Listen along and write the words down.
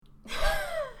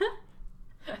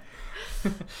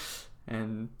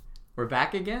And we're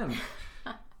back again.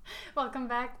 Welcome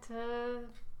back to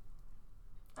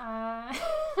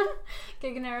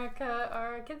Gig and Erica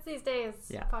are Kids These Days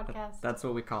podcast. That's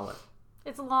what we call it.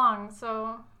 It's long,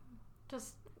 so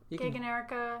just Gig and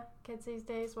Erica, Kids These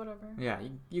Days, whatever. Yeah,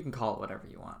 you can call it whatever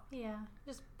you want. Yeah,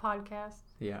 just podcast.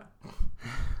 Yeah.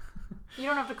 You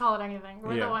don't have to call it anything.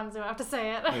 We're the ones who have to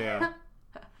say it. Yeah.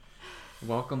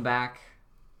 Welcome back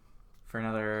for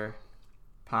another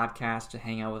podcast to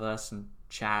hang out with us and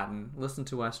chat and listen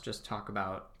to us just talk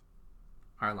about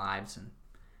our lives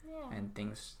and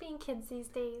things. Being kids these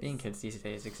days. Being kids these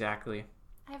days, exactly.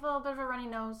 I have a little bit of a runny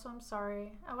nose, so I'm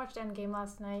sorry. I watched Endgame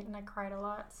last night and I cried a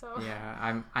lot, so...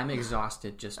 Yeah, I'm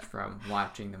exhausted just from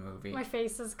watching the movie. My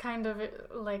face is kind of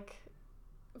like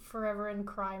forever in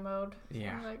cry mode.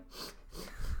 Yeah. I'm like...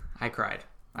 I cried.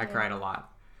 I cried a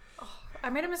lot. Oh, I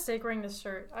made a mistake wearing this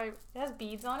shirt. It has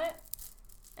beads on it,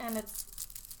 and it's...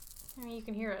 I mean, you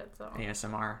can hear it, so...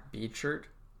 ASMR bead shirt.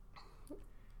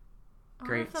 I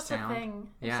Great wonder if that's sound. a thing.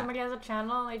 If somebody has a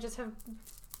channel, they just have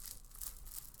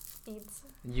beads.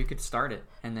 You could start it,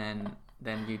 and then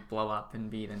you'd blow up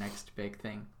and be the next big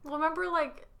thing. Well, remember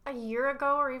like a year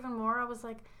ago or even more, I was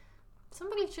like,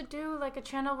 somebody should do like a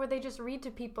channel where they just read to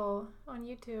people on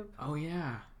YouTube. Oh,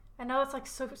 yeah. I know it's like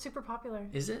super popular.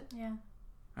 Is it? Yeah.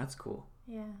 That's cool.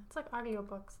 Yeah. It's like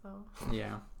audiobooks though.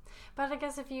 Yeah. But I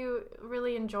guess if you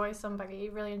really enjoy somebody,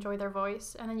 you really enjoy their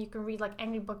voice, and then you can read like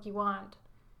any book you want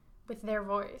with their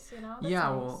voice, you know? That's nice.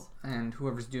 Well, and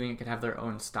whoever's doing it could have their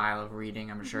own style of reading.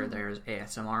 I'm sure there's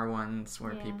ASMR ones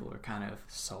where people are kind of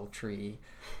sultry,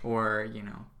 or, you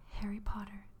know... Harry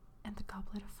Potter and the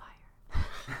Goblet of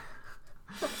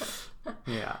Fire.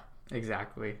 Yeah,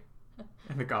 exactly.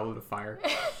 And the Goblet of Fire.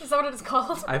 Is that what it's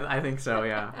called? I think so,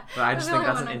 yeah. But I just think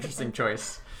that's an interesting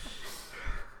choice.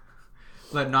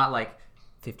 But not like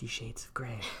 50 Shades of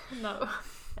Grey. No.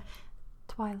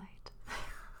 Twilight.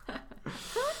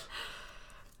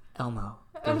 Elmo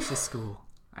goes to school.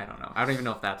 I don't know. I don't even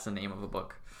know if that's the name of the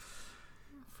book.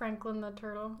 Franklin the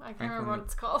Turtle. I can't remember what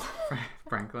it's called.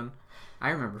 Franklin. I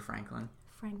remember Franklin.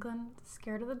 Franklin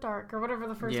Scared of the Dark, or whatever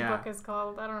the first book is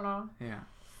called. I don't know. Yeah.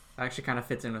 That actually kind of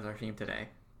fits in with our theme today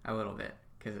a little bit,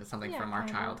 because it's something from our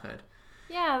childhood.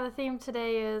 Yeah, the theme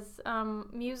today is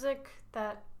music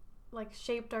that like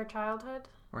shaped our childhood.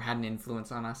 Or had an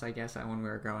influence on us, I guess, when we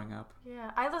were growing up.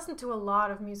 Yeah, I listened to a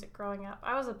lot of music growing up.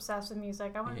 I was obsessed with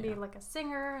music. I wanted to be like a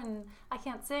singer, and I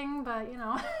can't sing, but, you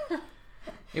know.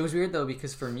 It was weird, though,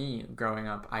 because for me, growing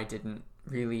up, I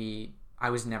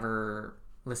was never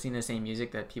listening to the same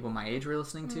music that people my age were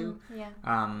listening to. Yeah.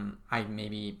 I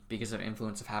maybe, because of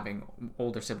influence of having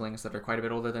older siblings that are quite a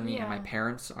bit older than me, and my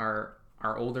parents are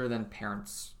older than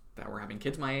parents that were having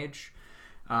kids my age.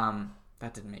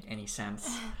 That didn't make any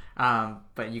sense.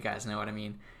 But you guys know what I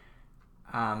mean.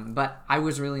 But I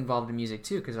was really involved in music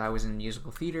too, because I was in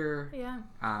musical theater. Yeah.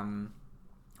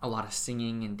 A lot of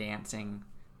singing and dancing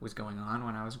was going on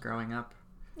when I was growing up.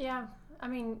 Yeah. I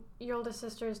mean, your oldest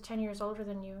sister is 10 years older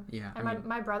than you. Yeah. And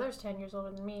my brother's 10 years older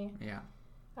than me. Yeah.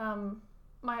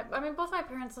 Both my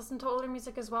parents listened to older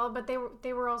music as well, but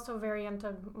they were also very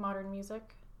into modern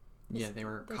music. Yeah, they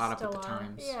were caught up at the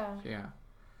times. Yeah. Yeah.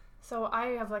 So I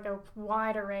have like a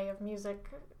wide array of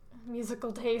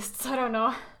musical tastes. I don't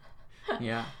know.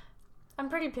 Yeah. I'm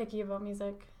pretty picky about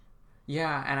music.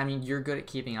 Yeah, and I mean, you're good at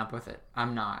keeping up with it.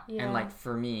 I'm not. Yeah. And like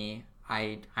for me,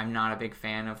 I'm not a big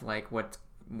fan of like what's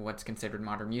considered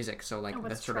modern music. So like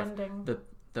the sort trending. of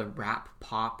the rap,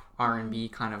 pop, R&B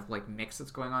kind of like mix that's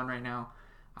going on right now.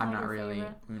 I'm not really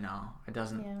favorite? No, it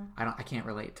doesn't. Yeah. I can't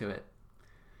relate to it.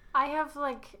 I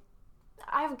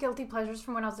have guilty pleasures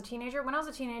from when I was a teenager. When I was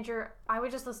a teenager, I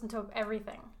would just listen to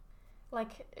everything.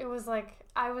 Like, it was like,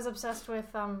 I was obsessed with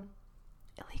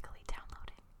illegally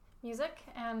downloading music,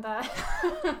 and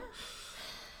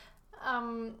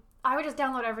I would just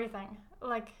download everything.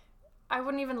 Like, I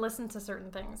wouldn't even listen to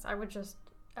certain things. I would just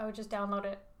download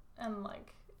it, and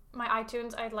like, my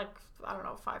iTunes, I had like, I don't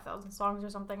know, 5,000 songs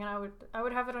or something, and I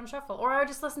would have it on shuffle. Or I would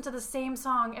just listen to the same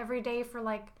song every day for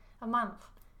like a month.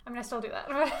 I mean, I still do that.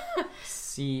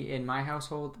 See, in my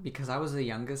household, because I was the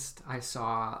youngest, I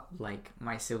saw, like,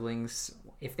 my siblings,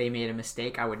 if they made a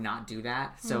mistake, I would not do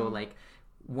that. So, like,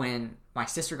 when my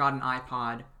sister got an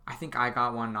iPod, I think I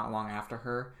got one not long after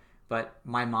her, but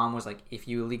my mom was like, if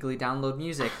you illegally download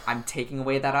music, I'm taking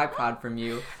away that iPod from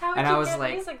you. How would and you I was get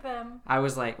like, music then? I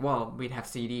was like, well, we'd have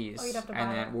CDs. Oh, you'd have to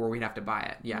buy it. Or we'd have to buy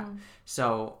it, yeah.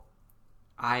 So...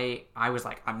 I was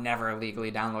like, I'm never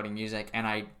illegally downloading music, and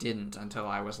I didn't until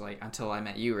I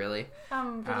met you, really.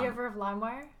 Did you ever have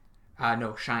LimeWire?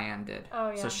 No, Cheyenne did. Oh,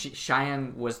 yeah. So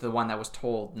Cheyenne was the one that was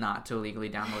told not to illegally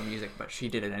download music, but she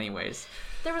did it anyways.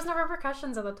 There was no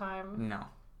repercussions at the time. No.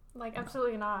 Like,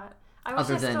 absolutely not.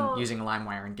 Other than using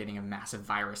LimeWire and getting a massive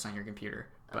virus on your computer.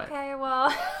 But... Okay,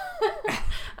 well,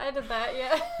 I did that,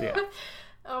 yeah. Yeah.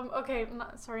 Okay,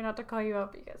 sorry not to call you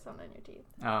out, but you got something in your teeth.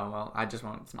 Oh, well, I just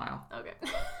won't smile. Okay.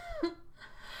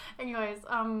 Anyways,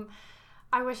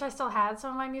 I wish I still had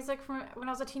some of my music from when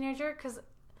I was a teenager, because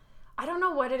I don't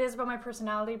know what it is about my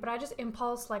personality, but I just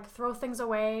impulse, like, throw things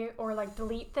away or, like,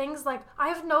 delete things. Like, I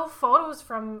have no photos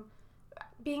from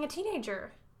being a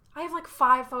teenager. I have, like,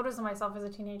 5 photos of myself as a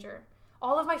teenager.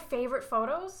 All of my favorite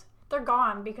photos, they're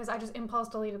gone because I just impulse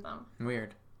deleted them.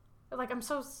 Weird. Like, I'm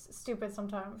so stupid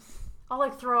sometimes. I'll,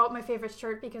 like, throw out my favorite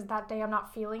shirt because that day I'm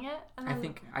not feeling it. And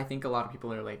then... I think a lot of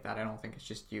people are like that. I don't think it's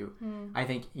just you. I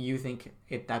think you think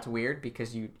that's weird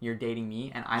because you're dating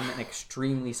me, and I'm an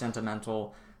extremely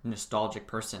sentimental, nostalgic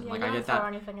person. Yeah, like, I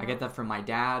get that from my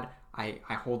dad. I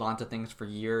hold on to things for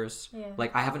years. Yeah.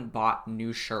 Like, I haven't bought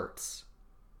new shirts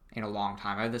in a long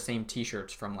time. I have the same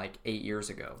t-shirts from like 8 years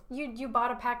ago. You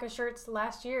bought a pack of shirts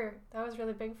last year. That was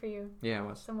really big for you. Yeah, it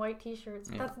was. Some white t-shirts.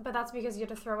 Yeah. That's because you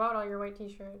had to throw out all your white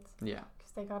t-shirts. Yeah.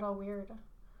 Because they got all weird.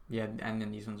 Yeah, and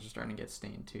then these ones are starting to get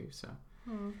stained too, so.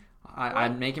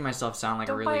 I'm making myself sound like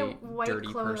a really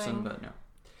dirty person, but no.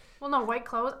 Well, no, white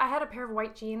clothes. I had a pair of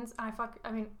white jeans,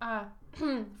 and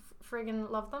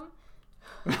friggin' love them.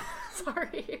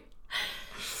 Sorry.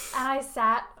 And I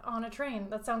sat on a train.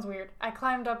 That sounds weird. I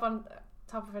climbed up on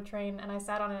top of a train, and I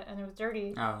sat on it, and it was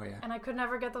dirty. Oh, yeah. And I could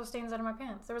never get those stains out of my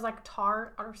pants. There was, like,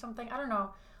 tar or something. I don't know.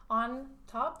 On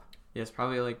top. Yeah, it's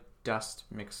probably, like, dust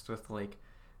mixed with, like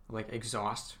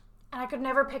exhaust. And I could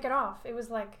never pick it off. It was,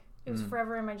 like, it was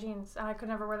forever in my jeans. And I could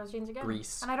never wear those jeans again.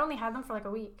 Grease. And I'd only had them for, like,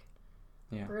 a week.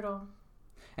 Yeah. Brutal.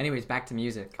 Anyways, back to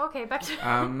music. Okay, back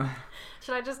to...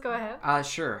 Should I just go ahead?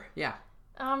 Sure. Yeah.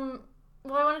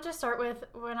 Well, I wanted to start with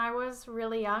when I was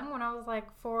really young, when I was like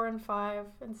 4 and 5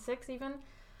 and 6 even,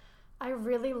 I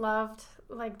really loved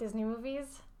like Disney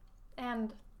movies,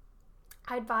 and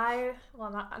I'd buy,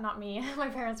 well, not me, my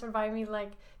parents would buy me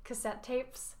like cassette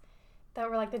tapes that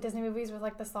were like the Disney movies with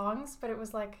like the songs, but it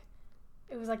was like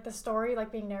the story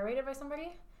like being narrated by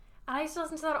somebody. And I used to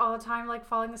listen to that all the time, like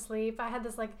falling asleep. I had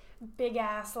this like big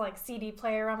ass like CD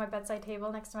player on my bedside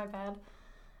table next to my bed.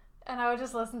 And I would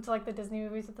just listen to, like, the Disney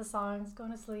movies with the songs,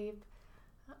 going to sleep.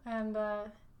 And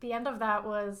the end of that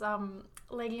was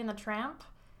Lady and the Tramp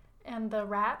and the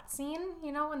rat scene,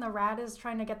 you know, when the rat is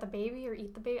trying to get the baby or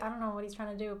eat the baby. I don't know what he's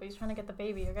trying to do, but he's trying to get the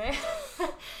baby, okay?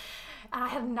 And I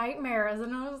had nightmares,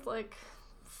 and I was, like,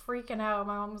 freaking out.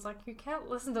 My mom was like, you can't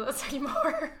listen to this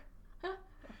anymore.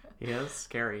 Yeah, it's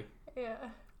scary. Yeah.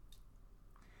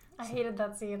 I hated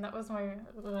that scene. That was my...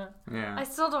 Yeah. I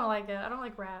still don't like it. I don't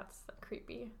like rats. They're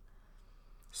creepy.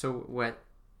 So what?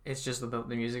 It's just the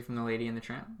music from The Lady and the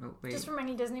Tramp? Just from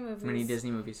any Disney movies. Many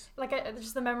Disney movies. Like,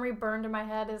 just the memory burned in my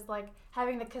head is, like,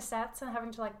 having the cassettes and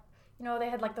having to, like, you know, they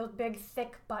had, like, those big,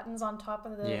 thick buttons on top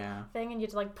of the thing, and you had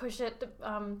to, like, push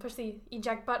the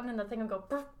eject button, and the thing would go,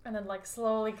 burp, and then, like,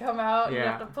 slowly come out, and you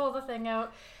have to pull the thing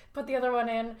out, put the other one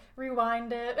in,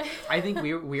 rewind it. I think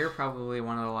we're probably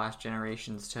one of the last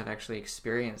generations to have actually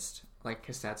experienced, like,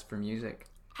 cassettes for music.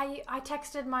 I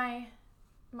texted my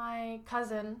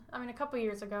cousin, a couple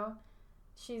years ago.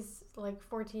 She's like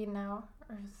 14 now,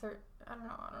 or I don't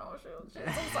know what she is.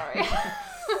 I'm sorry.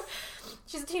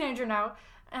 She's a teenager now,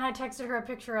 and I texted her a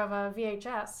picture of a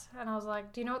VHS, and I was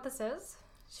like, do you know what this is?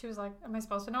 She was like, am I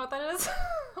supposed to know what that is?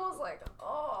 I was like,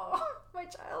 oh, my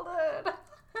childhood.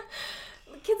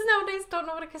 Kids nowadays don't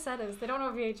know what a cassette is. They don't know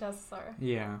what VHS are.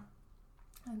 Yeah.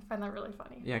 I find that really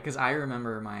funny. Yeah, because I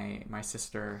remember my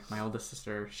sister, my oldest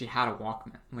sister, she had a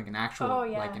Walkman, like an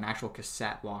actual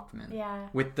cassette Walkman. Yeah.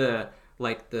 With the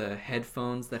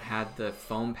headphones that had the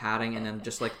foam padding, and then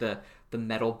just like the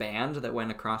metal band that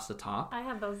went across the top. I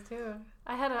had those too.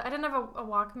 I didn't have a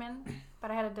Walkman,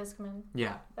 but I had a Discman.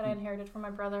 Yeah. That I inherited from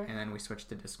my brother. And then we switched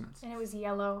to Discmans. And it was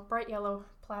yellow, bright yellow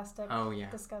plastic. Oh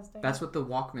yeah. Disgusting. That's what the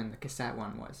Walkman, the cassette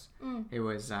one was. It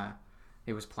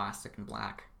was plastic and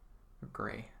black.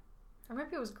 Gray. Or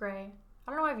maybe it was gray.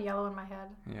 I don't know why I have yellow in my head.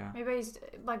 Yeah. Maybe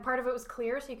like part of it was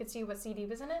clear so you could see what CD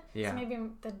was in it. Yeah. So maybe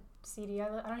the CD, I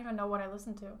don't even know what I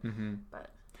listened to. Mm-hmm.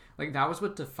 But like that was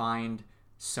what defined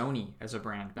Sony as a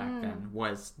brand back then,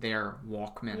 was their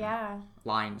Walkman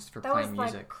lines for playing music. That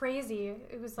was like crazy.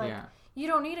 It was like, you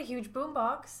don't need a huge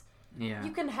boombox. Yeah. You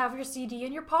can have your CD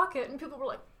in your pocket. And people were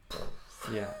like...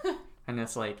 Yeah. And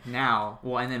it's like now,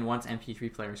 and then once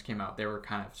MP3 players came out, they were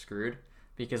kind of screwed.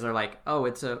 Because they're like, oh,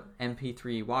 it's a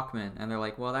MP3 Walkman. And they're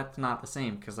like, well, that's not the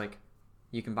same. Because, like,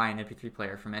 you can buy an MP3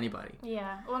 player from anybody.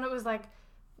 Yeah. Well, and it was like,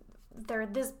 they're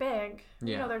this big.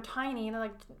 You know, they're tiny. And they're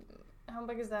like, how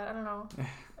big is that? I don't know.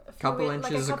 A couple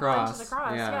inches across.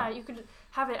 Yeah, you could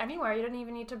have it anywhere. You didn't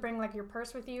even need to bring like your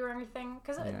purse with you or anything,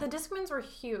 because the Discmans were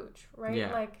huge, right?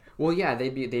 Yeah. Like, well, yeah,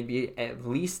 they'd be at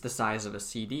least the size of a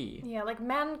CD. Yeah, like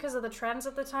men, because of the trends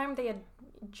at the time, they had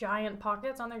giant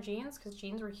pockets on their jeans because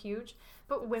jeans were huge.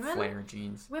 But women, flare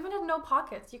jeans. Women had no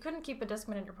pockets. You couldn't keep a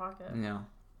Discman in your pocket. No.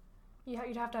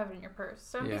 You'd have to have it in your purse.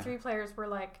 So MP3 players were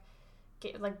like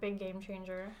big game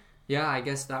changer. Yeah, I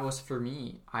guess that was for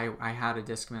me. I had a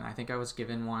Discman. I think I was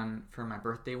given one for my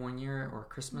birthday one year or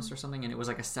Christmas or something, and it was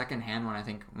like a second-hand one. I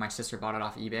think my sister bought it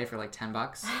off eBay for like $10.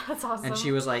 That's awesome. And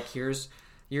she was like, "Here's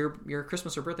your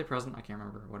Christmas or birthday present." I can't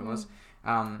remember what it was.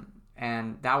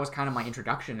 And that was kind of my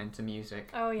introduction into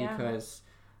music. Oh, yeah. Because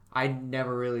I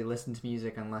never really listened to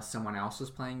music unless someone else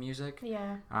was playing music.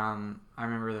 Yeah. I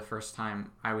remember the first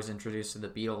time I was introduced to the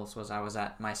Beatles was I was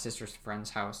at my sister's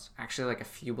friend's house, actually like a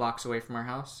few blocks away from our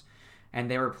house. And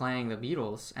they were playing the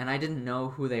Beatles, and I didn't know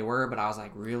who they were, but I was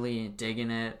like really digging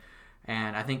it.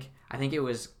 And I think it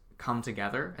was "Come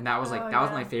Together," and that was that was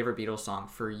my favorite Beatles song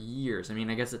for years. I mean,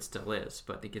 I guess it still is,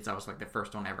 but because that was like the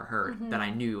first one I ever heard that I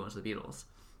knew was the Beatles.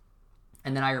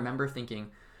 And then I remember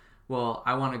thinking, well,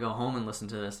 I want to go home and listen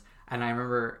to this. And I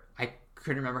remember I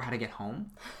couldn't remember how to get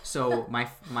home, so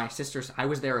my sister's I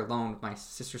was there alone with my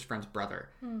sister's friend's brother,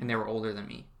 and they were older than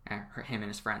me. Him and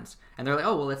his friends, and they're like,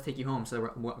 "Oh, well, let's take you home." So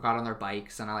they got on their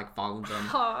bikes, and I like followed them.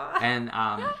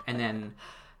 and then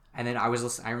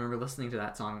I remember listening to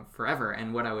that song forever.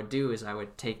 And what I would do is I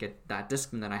would take that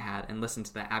Discman that I had and listen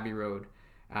to the Abbey Road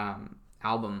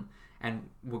album, and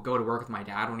would go to work with my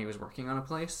dad when he was working on a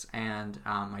place. And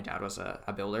my dad was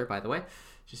a builder, by the way,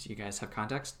 just so you guys have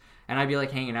context. And I'd be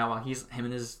like hanging out while him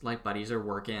and his like buddies are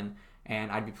working.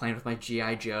 And I'd be playing with my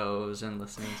G.I. Joes and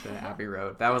listening to Abbey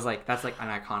Road. That's like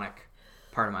an iconic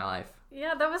part of my life.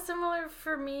 Yeah, that was similar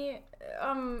for me.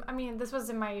 I mean, this was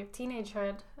in my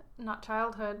teenagehood, not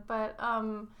childhood, but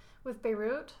with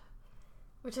Beirut,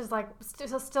 which is like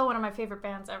still one of my favorite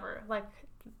bands ever. Like,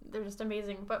 they're just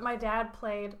amazing. But my dad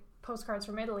played Postcards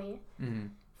from Italy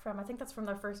I think that's from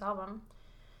their first album.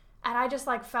 And I just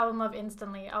like fell in love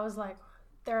instantly. I was like,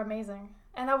 they're amazing.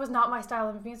 And that was not my style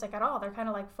of music at all. They're kind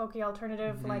of like folky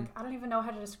alternative. Like, I don't even know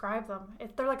how to describe them.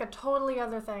 They're like a totally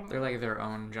other thing. They're like their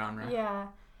own genre. Yeah.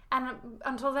 And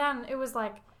until then, it was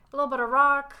like a little bit of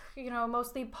rock,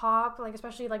 mostly pop, like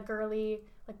especially like girly,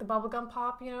 like the bubblegum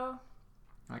pop,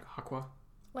 Like Aqua.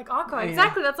 Like Aqua,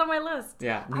 exactly. That's on my list.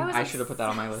 Yeah, I should have put that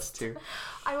on my list too.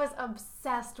 I was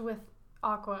obsessed with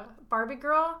Aqua. Barbie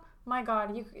Girl, my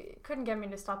God, you couldn't get me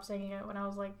to stop singing it when I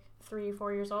was like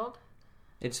 3-4 years old.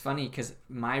 It's funny because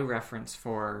my reference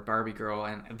for Barbie Girl,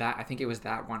 and that I think it was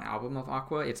that one album of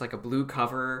Aqua, it's like a blue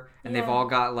cover, and they've all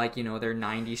got like, their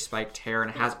 90s spiked hair, and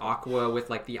it has Aqua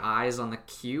with like the eyes on the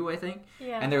Q, I think.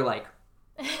 Yeah. And they're like,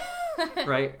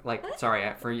 right? Like,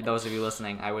 sorry, for those of you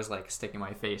listening, I was like sticking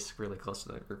my face really close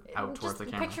to out towards the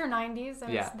camera. Picture 90s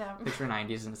and it's them. Picture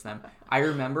 90s and it's them. I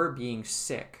remember being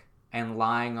sick and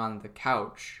lying on the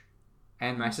couch.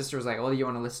 And my sister was like, "Oh, you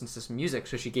want to listen to some music?"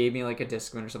 So she gave me like a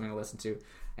Discman or something to listen to,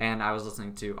 and I was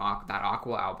listening to that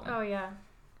Aqua album. Oh yeah,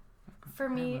 for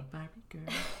me,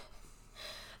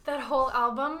 that whole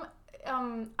album,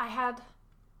 I had.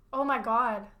 Oh my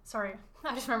God! Sorry,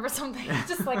 I just remembered something. It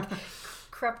just like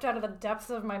crept out of the depths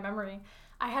of my memory.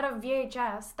 I had a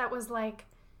VHS that was like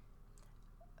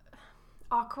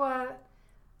Aqua,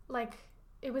 like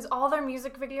it was all their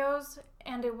music videos,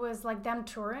 and it was like them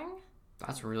touring.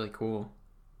 That's really cool.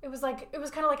 It was kind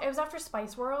of like, it was after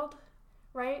Spice World,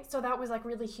 right? So that was like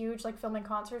really huge, like filming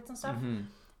concerts and stuff.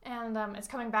 And it's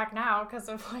coming back now because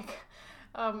of like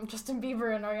Justin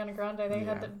Bieber and Ariana Grande. They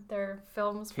had their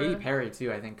films. Katy Perry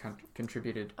too, I think,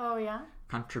 contributed. Oh yeah?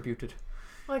 Contributed.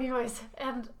 Well, anyways,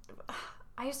 and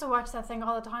I used to watch that thing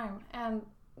all the time. And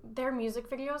their music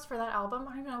videos for that album,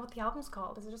 I don't even know what the album's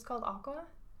called. Is it just called Aqua?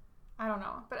 I don't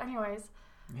know. But anyways.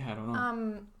 Yeah, I don't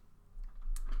know.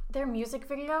 Their music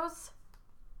videos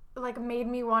like made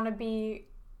me want to be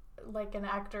like an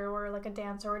actor or like a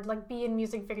dancer or like be in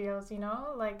music videos,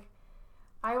 like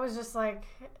I was just like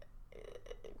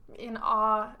in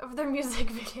awe of their music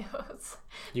videos.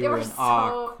 You were in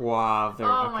awe of their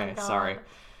okay, God. Sorry.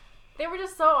 They were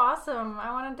just so awesome. I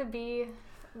wanted to be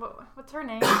what's her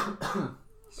name?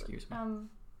 Excuse me.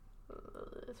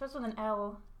 It starts with an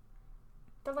L.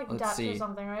 They're like Dutch or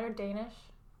something, right? Or Danish.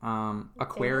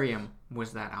 Aquarium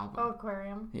was that album. Oh,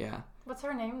 Aquarium. Yeah. What's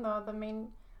her name though? The main,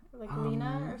 like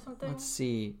Lena or something. Let's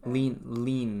see. Lean.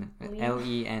 Lene.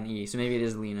 So maybe it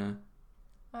is Lena.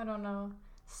 I don't know.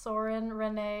 Soren,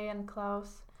 Renee, and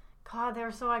Klaus. God, they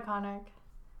were so iconic.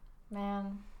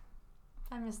 Man,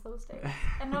 I miss those days.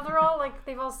 And now they're all like,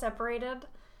 they've all separated.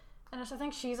 And I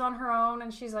think she's on her own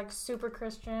and she's like super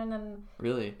Christian and...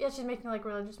 Really? Yeah, she's making like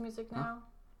religious music now. Huh?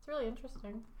 It's really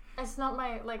interesting. It's not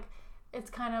my, like, it's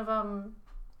kind of,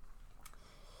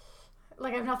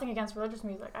 like I have nothing against religious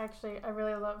music. I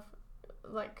really love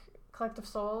like Collective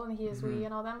Soul and He Is We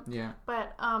and all them. Yeah.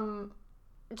 But,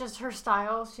 just her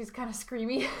style, she's kind of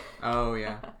screamy. Oh,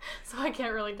 yeah. So I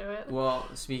can't really do it. Well,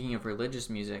 speaking of religious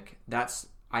music,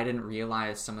 I didn't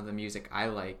realize some of the music I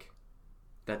like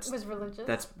was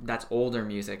religious. That's older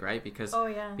music, right? Because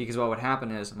because what would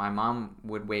happen is my mom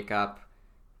would wake up,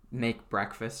 make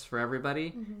breakfast for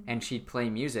everybody, and she'd play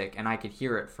music and I could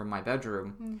hear it from my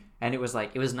bedroom. And it was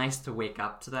nice to wake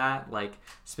up to that, like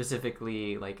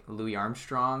specifically like Louis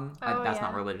Armstrong. That's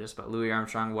not religious, but Louis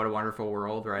Armstrong, What a Wonderful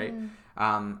World, right?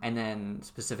 And then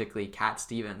specifically Cat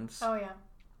Stevens. Oh yeah.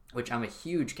 Which I'm a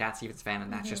huge Cat Stevens fan,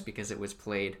 and that's just because it was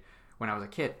played when I was a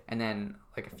kid. And then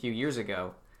like a few years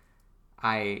ago,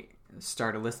 I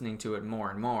started listening to it more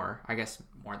and more. I guess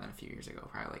more than a few years ago,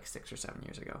 probably like 6 or 7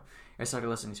 years ago. I started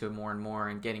listening to it more and more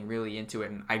and getting really into it.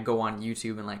 And I'd go on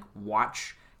YouTube and like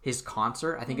watch his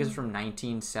concert. I think it was from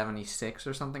 1976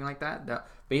 or something like that.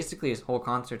 Basically, his whole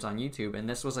concert's on YouTube. And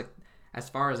this was like, as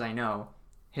far as I know,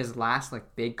 his last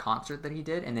like big concert that he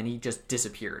did. And then he just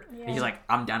disappeared. Yeah. He's like,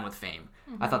 I'm done with fame.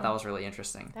 I thought that was really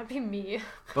interesting. That'd be me.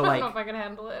 But I don't know if I can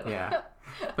handle it. Yeah.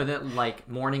 But then, like,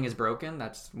 Morning is Broken,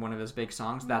 that's one of his big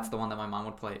songs. That's the one that my mom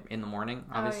would play in the morning,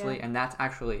 obviously. And that's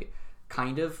actually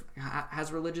kind of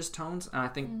has religious tones. And I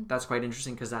think that's quite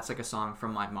interesting because that's, like, a song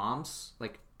from my mom's,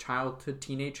 like, childhood,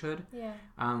 teenagehood. Yeah.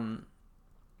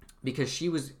 Because she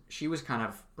was kind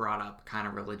of brought up kind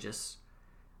of religious.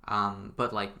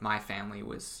 But, like, my family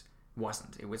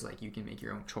wasn't. It was, like, you can make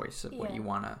your own choice of what you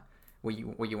want to... what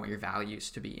you want your values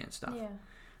to be and stuff. Yeah.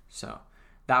 So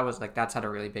that's had a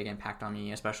really big impact on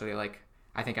me, especially like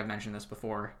I think I've mentioned this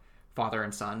before, Father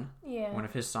and Son. Yeah. One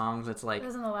of his songs. It's like it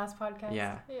was in the last podcast.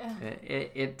 Yeah. Yeah.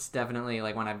 It's definitely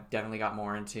like when I've definitely got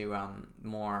more into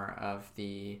more of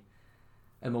the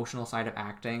emotional side of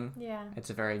acting. Yeah. It's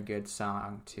a very good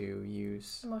song to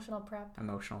use. Emotional prep.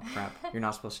 You're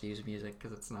not supposed to use music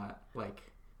because it's not like.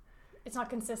 It's not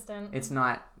consistent. It's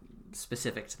not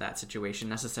specific to that situation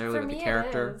necessarily For with me the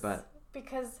character, it is, but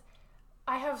because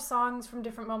I have songs from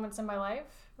different moments in my life,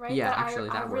 right? Yeah, that actually,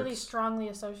 that I works. really strongly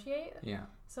associate. Yeah.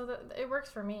 So that it works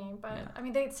for me, but I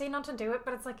mean, they say not to do it,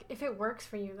 but it's like if it works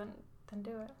for you, then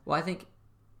do it. Well, I think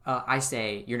I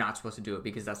say you're not supposed to do it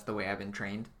because that's the way I've been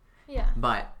trained. Yeah.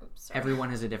 But everyone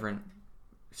has a different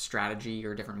strategy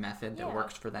or different method that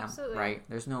works for them, right?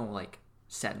 There's no like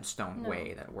set in stone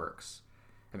way that works.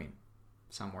 I mean,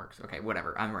 some works. Okay,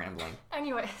 whatever. I'm rambling.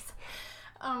 Anyways,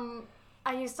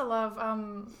 I used to love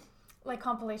like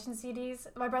compilation CDs.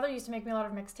 My brother used to make me a lot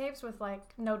of mixtapes with like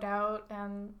No Doubt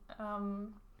and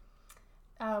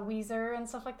Weezer and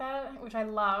stuff like that, which I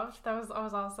loved. That was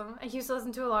awesome. I used to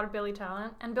listen to a lot of Billy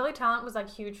Talent, and Billy Talent was like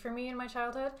huge for me in my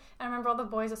childhood. And I remember all the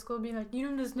boys at school being like, "You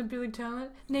don't listen to Billy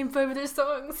Talent? Name 5 of their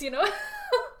songs," you know.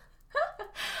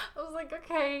 I was like,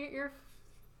 "Okay, you're."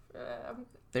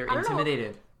 They're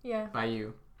intimidated. Yeah. By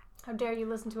you. How dare you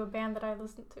listen to a band that I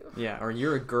listen to? Yeah, or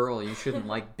you're a girl, you shouldn't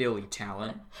like Billy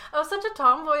Talent. I was such a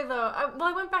tomboy though.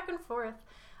 I went back and forth.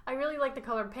 I really liked the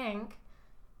color pink,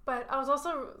 but I was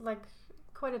also like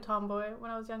quite a tomboy when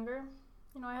I was younger.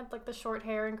 You know, I had like the short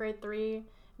hair in grade 3, and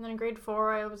then in grade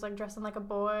 4 I was like dressing like a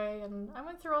boy, and I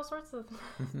went through all sorts of...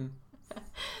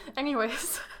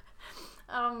 Anyways,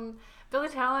 Billy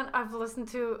Talent I've listened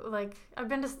to, like, I've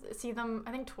been to see them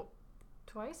I think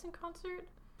twice in concert.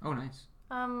 Oh, nice.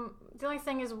 The only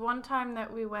thing is one time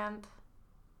that we went...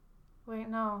 Wait,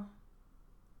 no,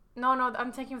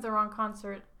 I'm thinking of the wrong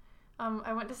concert.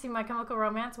 I went to see My Chemical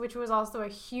Romance, which was also a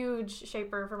huge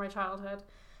shaper for my childhood.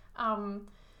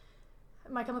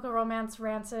 My Chemical Romance,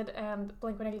 Rancid, and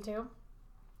Blink-182. And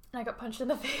I got punched in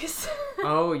the face.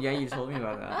 Oh, yeah, you told me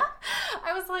about that.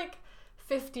 I was like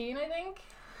 15, I think.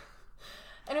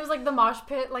 And it was like the mosh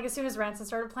pit. Like as soon as Rancid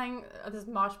started playing, this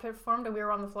mosh pit formed and we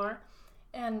were on the floor.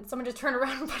 And someone just turned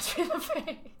around and punched me in the face.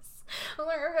 I was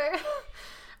like, okay.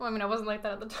 Well, I mean, I wasn't like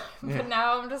that at the time. Yeah. But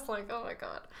now I'm just like, oh my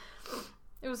god.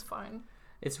 It was fine.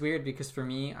 It's weird because for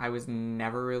me, I was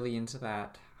never really into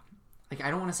that. Like, I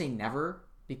don't want to say never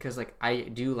because, like, I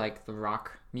do like the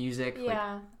rock music.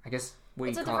 Yeah. Like, I guess what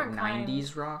you call it,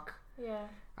 90s rock. Yeah.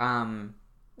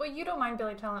 Well, you don't mind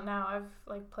Billy Talent now. I've,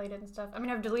 like, played it and stuff. I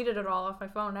mean, I've deleted it all off my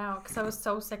phone now because I was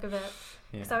so sick of it.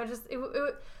 Because I would just...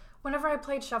 whenever I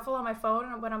played Shuffle on my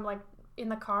phone when I'm, like, in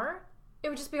the car, it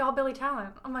would just be all Billy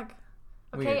Talent. I'm like,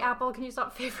 Okay, Weird. Apple, can you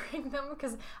stop favoring them?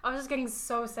 Because I was just getting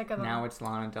so sick of them. Now it's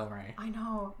Lana Del Rey. I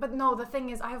know. But no, the thing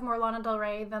is, I have more Lana Del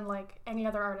Rey than, like, any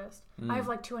other artist. I have,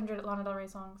 like, 200 Lana Del Rey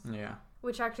songs. Yeah.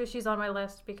 Which, actually, she's on my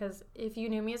list because if you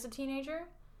knew me as a teenager,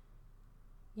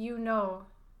 you know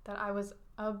that I was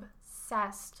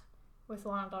obsessed with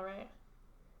Lana Del Rey.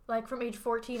 Like, from age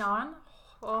 14 on,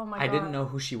 oh my God. I didn't know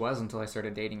who she was until I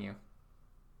started dating you.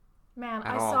 Man,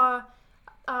 At I all. saw,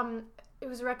 it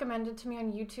was recommended to me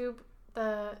on YouTube,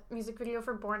 the music video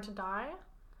for Born to Die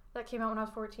that came out when I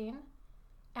was 14.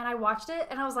 And I watched it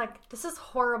and I was like, this is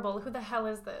horrible. Who the hell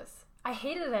is this? I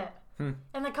hated it.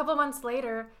 And a couple months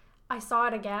later, I saw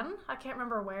it again. I can't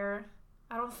remember where.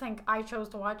 I don't think I chose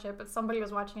to watch it, but somebody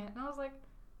was watching it. And I was like,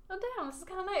 oh damn, this is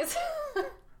kind of nice.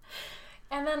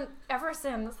 And then ever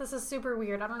since, this is super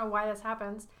weird. I don't know why this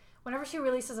happens. Whenever she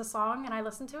releases a song and I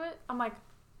listen to it, I'm like,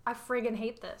 I friggin'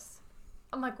 hate this.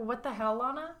 I'm like, what the hell,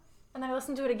 Lana? And then I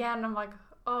listen to it again and I'm like,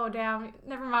 oh damn,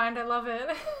 never mind, I love it.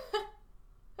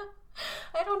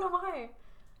 I don't know why.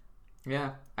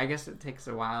 Yeah, I guess it takes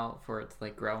a while for it to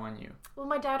like grow on you. Well,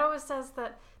 my dad always says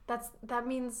that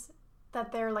means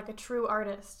that they're like a true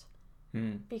artist.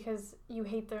 Because you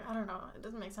hate their, I don't know, it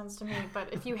doesn't make sense to me, but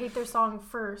if you hate their song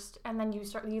first and then you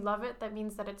love it, that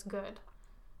means that it's good.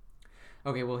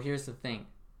 Okay, well here's the thing.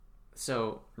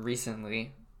 So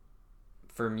recently,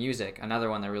 for music, another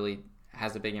one that really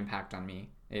has a big impact on me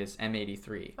is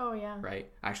M83. Oh yeah.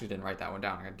 Right? I actually didn't write that one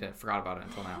down. I forgot about it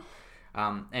until now.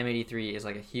 M83 is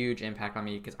like a huge impact on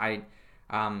me because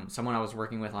someone I was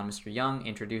working with on Mr. Young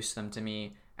introduced them to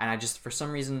me, and I just, for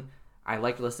some reason, I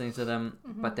liked listening to them.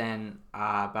 But then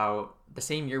about the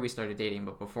same year we started dating,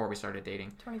 but before we started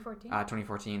dating,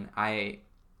 2014, I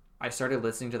started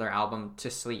listening to their album to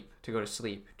go to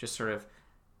sleep. Just sort of,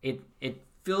 it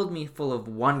filled me full of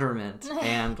wonderment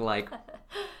and like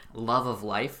love of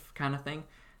life kind of thing.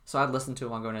 So I'd listen to it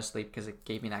while going to sleep because it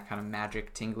gave me that kind of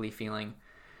magic, tingly feeling.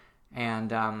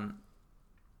 And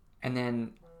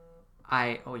then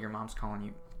oh, your mom's calling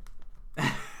you.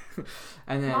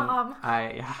 And then Mom.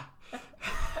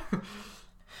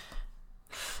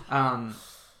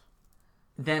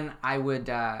 Then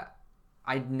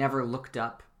I'd never looked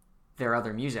up their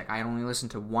other music. I only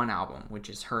listened to one album, which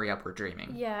is Hurry Up We're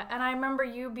Dreaming. Yeah, and I remember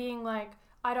you being like,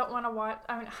 I don't want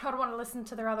to listen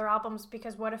to their other albums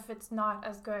because what if it's not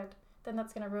as good? Then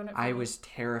that's going to ruin it for me. I was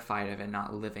terrified of it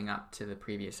not living up to the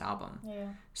previous album. Yeah.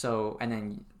 So, and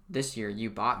then this year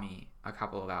you bought me a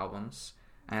couple of albums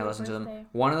and I listened to them. birthday.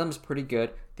 One of them's pretty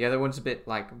good. The other one's a bit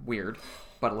like weird,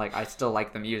 but like I still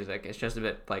like the music. It's just a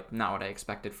bit like not what I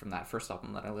expected from that first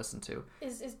album that I listened to.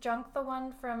 Is Junk the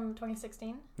one from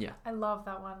 2016? Yeah. I love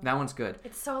that one. That one's good.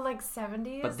 It's so like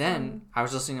 70s. But then I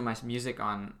was listening to my music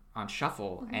on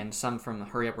shuffle, and some from the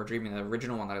Hurry Up We're Dreaming, the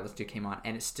original one that I listened to, came on,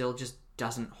 and it still just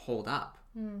doesn't hold up.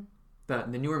 The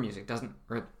newer music doesn't,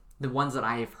 or the ones that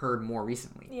I have heard more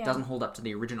recently, doesn't hold up to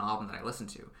the original album that I listened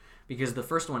to. Because the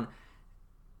first one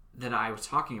that I was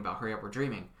talking about, Hurry Up We're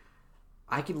Dreaming,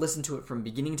 I could listen to it from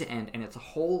beginning to end, and it's a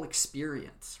whole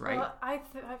experience, right? Well, I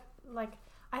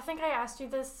think I asked you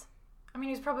this. I mean,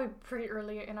 it was probably pretty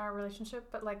early in our relationship,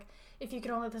 but like, if you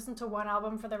could only listen to one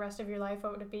album for the rest of your life,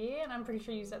 what would it be? And I'm pretty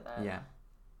sure you said that. Yeah.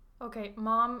 Okay,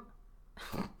 Mom.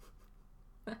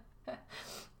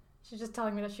 She's just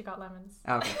telling me that she got lemons.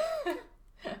 Okay.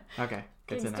 Okay.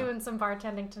 Good to She's know. doing some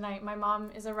bartending tonight. My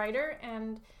mom is a writer,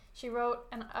 and she wrote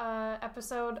an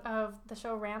episode of the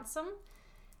show Ransom,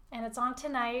 and it's on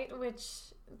tonight, which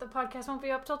the podcast won't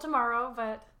be up till tomorrow,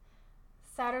 but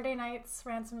Saturday nights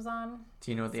Ransom's on.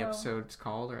 Do you know what the episode's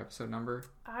called or episode number?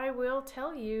 I will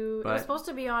tell you. It was supposed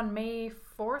to be on May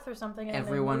 4th or something. And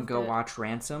everyone go watch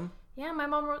Ransom. Yeah, my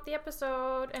mom wrote the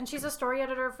episode, and she's a story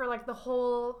editor for like the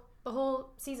whole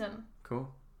season. Cool.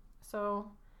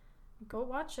 So go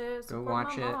watch it. Go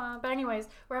watch it. But anyways,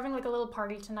 we're having like a little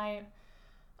party tonight.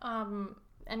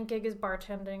 And Gig is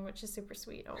bartending, which is super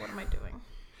sweet. Oh, what am I doing?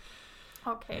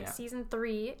 Okay, Yeah. Season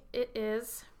 3. It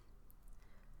is...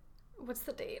 What's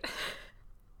the date?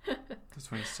 The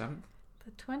 27th?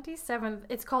 The 27th.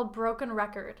 It's called Broken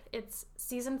Record. It's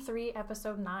Season 3,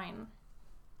 Episode 9.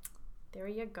 There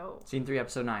you go. Season 3,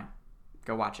 Episode 9.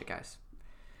 Go watch it, guys.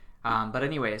 But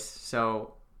anyways,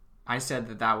 so I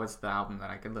said that was the album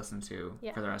that I could listen to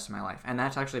for the rest of my life. And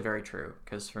that's actually very true.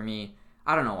 Because for me,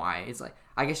 I don't know why. It's like,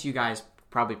 I guess you guys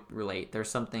probably relate. There's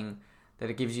something that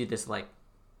it gives you this, like,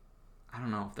 I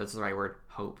don't know if that's the right word,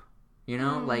 hope. You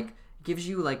know? Like, it gives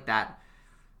you, like, that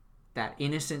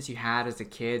innocence you had as a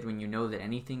kid when you know that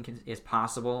anything is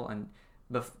possible. And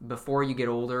before you get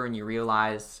older and you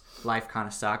realize life kind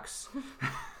of sucks.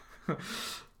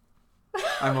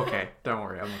 I'm okay. Don't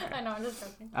worry. I'm okay. I know, I'm just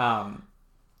joking.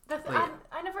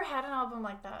 I never had an album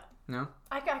like that. No?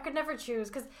 I could never choose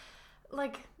because,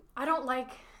 like, I don't like...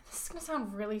 This is going to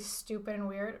sound really stupid and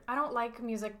weird. I don't like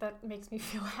music that makes me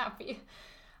feel happy.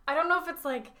 I don't know if it's,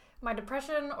 like, my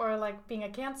depression or, like, being a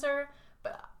Cancer,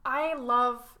 but I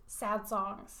love sad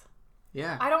songs.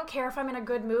 Yeah. I don't care if I'm in a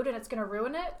good mood and it's going to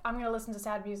ruin it. I'm going to listen to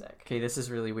sad music. Okay, this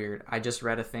is really weird. I just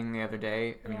read a thing the other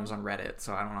day. I mean, it was on Reddit,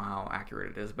 so I don't know how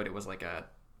accurate it is, but it was like a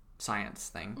science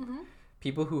thing. Mm-hmm.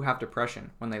 People who have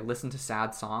depression, when they listen to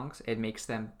sad songs, it makes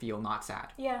them feel not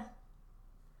sad. Yeah.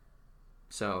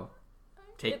 So...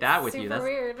 Take that with you. That's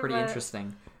weird, pretty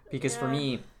interesting. Because for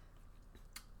me,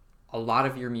 a lot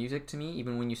of your music to me,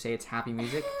 even when you say it's happy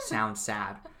music, sounds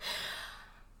sad.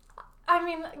 I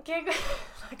mean, gig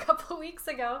a couple weeks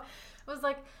ago was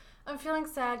like, I'm feeling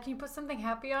sad. Can you put something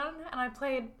happy on? And I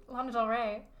played Lana Del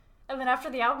Rey. And then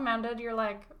after the album ended, you're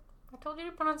like, I told you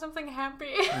to put on something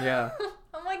happy. Yeah.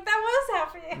 I'm like, that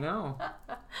was happy. No.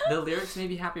 The lyrics may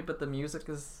be happy, but the music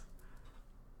is...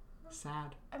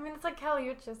 sad. I mean, it's like Kelly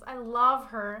Uchis. I love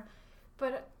her,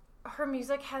 but her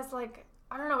music has like,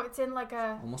 I don't know, it's in like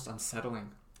a... almost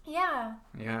unsettling. Yeah.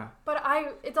 Yeah. But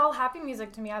it's all happy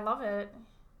music to me. I love it.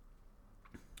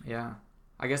 Yeah.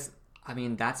 I guess, I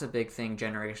mean, that's a big thing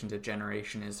generation to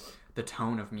generation is the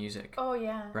tone of music. Oh,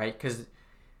 yeah. Right? Because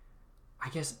I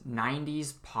guess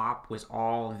 90s pop was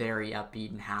all very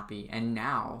upbeat and happy, and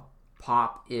now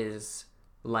pop is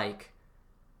like...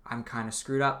 I'm kind of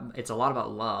screwed up. It's a lot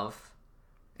about love.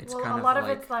 It's kind of a lot of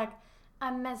it's like,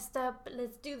 I'm messed up.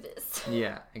 Let's do this.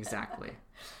 Yeah, exactly.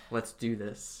 Let's do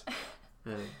this.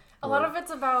 A lot of it's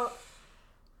about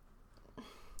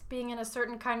being in a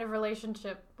certain kind of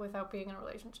relationship without being in a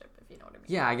relationship, if you know what I mean.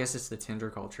 Yeah, I guess it's the Tinder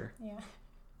culture. Yeah.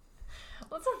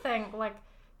 What's the thing? Like,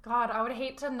 God, I would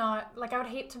hate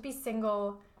to be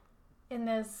single in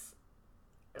this,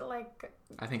 like,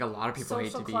 I think a lot of people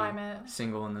hate to be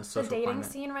single in this social climate. The dating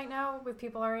scene right now with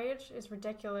people our age is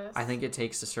ridiculous. I think it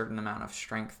takes a certain amount of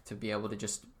strength to be able to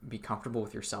just be comfortable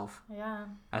with yourself. Yeah.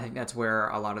 I think that's where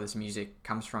a lot of this music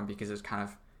comes from because it's kind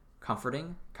of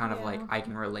comforting, kind of like I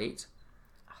can relate.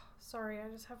 Oh, sorry, I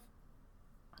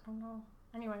don't know.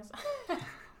 Anyways.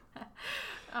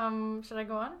 Should I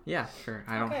go on? Yeah, sure.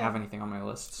 I don't have anything on my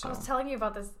list. So. I was telling you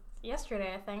about this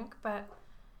yesterday, I think, but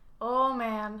oh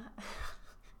man.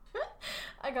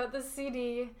 I got this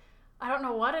CD. I don't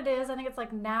know what it is. I think it's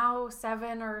like Now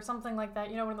 7 or something like that.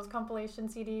 You know, one of those compilation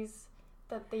CDs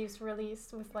that they used to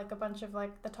release with like a bunch of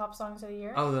like the top songs of the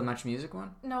year. Oh, the Much Music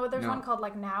one? No, there's one called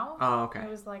like Now. Oh, okay. And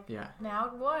it was like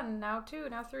Now 1, Now 2,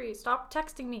 Now 3. Stop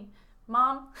texting me,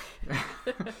 Mom.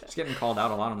 She's getting called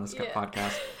out a lot on this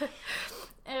podcast.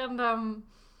 And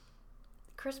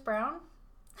Chris Brown.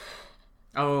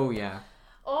 Oh, yeah.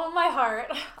 Oh, my heart.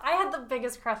 I had the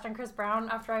biggest crush on Chris Brown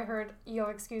after I heard Yo,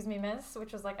 Excuse Me, Miss,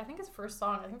 which was like, I think his first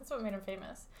song. I think that's what made him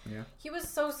famous. Yeah. He was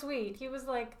so sweet. He was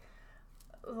like,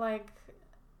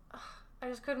 I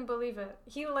just couldn't believe it.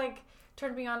 He like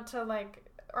turned me on to like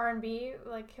R&B,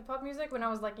 like hip hop music when I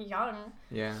was like young.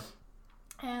 Yeah.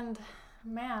 And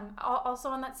man, also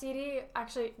on that CD,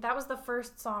 actually, that was the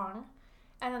first song.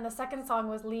 And then the second song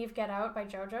was Leave, Get Out by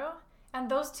JoJo. And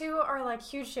those two are like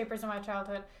huge shapers in my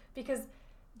childhood because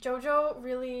JoJo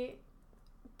really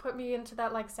put me into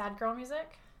that like sad girl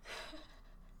music.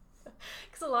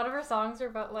 Because a lot of her songs are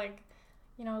about like,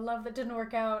 you know, love that didn't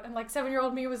work out. And like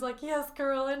 7-year-old me was like, yes,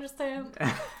 girl, I understand.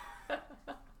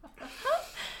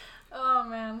 Oh,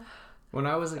 man. When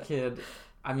I was a kid,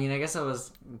 I mean, I guess I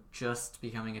was just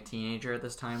becoming a teenager at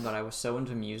this time, but I was so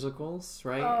into musicals,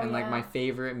 right? Oh, and like my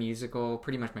favorite musical,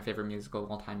 pretty much my favorite musical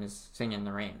of all time is Singing in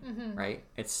the Rain, right?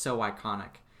 It's so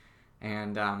iconic.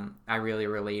 And I really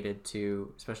related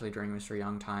to, especially during Mr.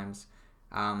 Young times,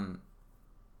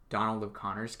 Donald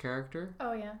O'Connor's character.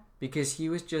 Oh, yeah. Because he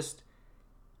was just,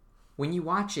 when you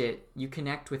watch it, you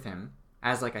connect with him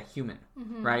as like a human,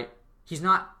 right? He's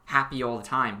not happy all the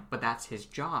time, but that's his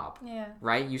job,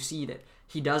 right? You see that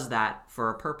he does that for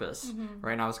a purpose,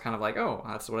 right? And I was kind of like, oh,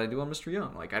 that's what I do on Mr.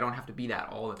 Young. Like, I don't have to be that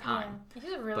all the time. Yeah.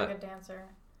 He's a really good dancer.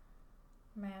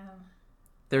 Man.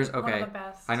 One of the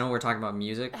best. I know we're talking about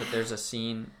music, but there's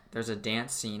a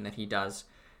dance scene that he does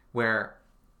where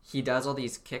he does all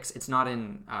these kicks. It's not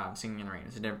in Singing in the Rain.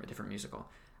 It's a different musical.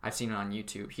 I've seen it on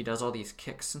YouTube. He does all these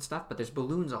kicks and stuff, but there's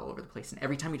balloons all over the place. And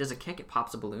every time he does a kick, it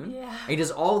pops a balloon. Yeah. And he does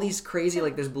all these crazy,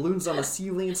 like, there's balloons on the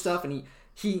ceiling and stuff, and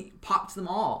he pops them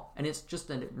all. And it's just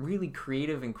a really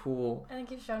creative and cool. I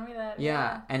think you've shown me that.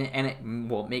 Yeah. And it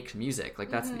makes music. Like,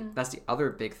 that's the other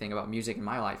big thing about music in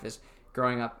my life is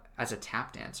growing up as a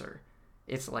tap dancer.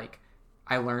 It's like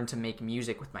I learned to make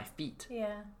music with my feet.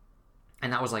 Yeah.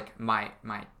 And that was like my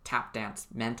tap dance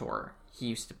mentor. He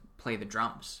used to play the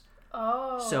drums.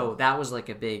 Oh. So that was like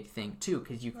a big thing too,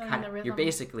 because you're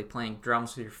basically playing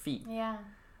drums with your feet. Yeah.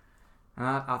 And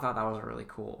I thought that was really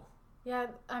cool. Yeah,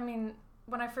 I mean,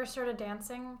 when I first started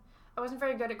dancing, I wasn't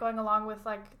very good at going along with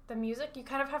like the music. You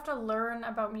kind of have to learn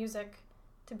about music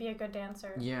to be a good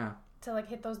dancer. Yeah. To like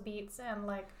hit those beats and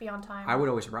like be on time. I would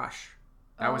always rush.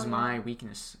 That was my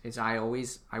weakness. Is I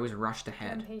was rushed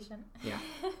ahead. Impatient. Yeah.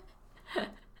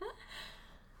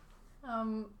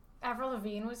 Avril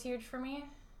Lavigne was huge for me.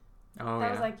 Oh,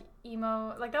 that was like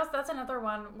emo. Like that's another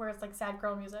one where it's like sad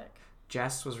girl music.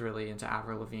 Jess was really into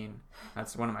Avril Lavigne.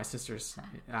 That's one of my sisters.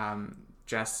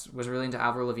 Jess was really into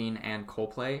Avril Lavigne and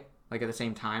Coldplay, like at the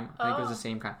same time. I think it was the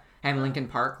same kind. And Linkin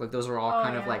Park, like those were all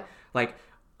kind of like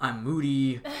I'm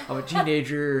moody. I'm a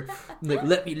teenager. Like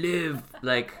let me live.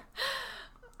 Like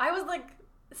I was like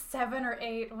 7 or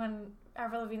 8 when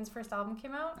Avril Lavigne's first album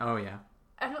came out. Oh yeah.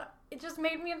 And it just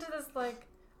made me into this like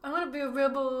I want to be a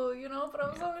rebel, you know, but I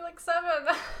was only like 7.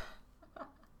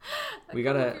 We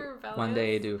gotta one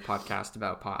day do a podcast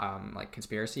about like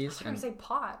conspiracies. I was gonna say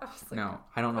pod. I was like, no,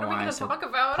 I don't know why I said talk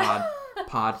about?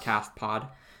 pod.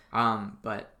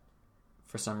 But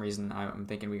for some reason I'm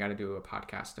thinking we got to do a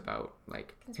podcast about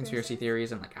like conspiracy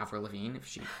theories and like Avril Lavigne if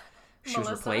she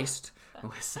was replaced.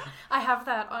 Melissa. I have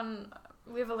that on.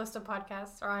 We have a list of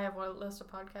podcasts, or I have a list of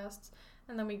podcasts,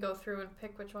 and then we go through and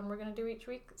pick which one we're gonna do each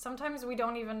week. Sometimes we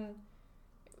don't even.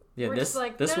 Yeah, this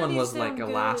one was like a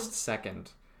last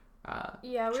second.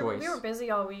 We were busy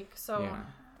all week, so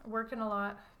working a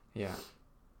lot. Yeah.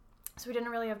 So we didn't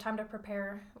really have time to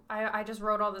prepare. I just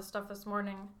wrote all this stuff this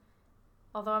morning.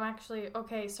 Although I'm actually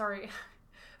sorry.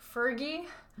 Fergie.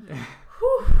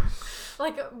 Whew.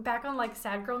 Like back on like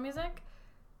sad girl music.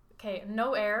 Okay,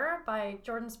 No Air by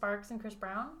Jordan Sparks and Chris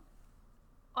Brown.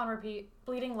 On repeat.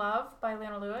 Bleeding Love by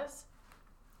Leona Lewis.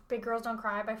 Big Girls Don't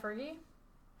Cry by Fergie.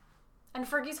 And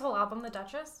Fergie's whole album, The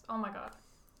Duchess. Oh my god.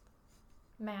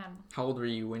 Man. How old were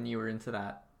you when you were into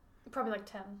that? Probably like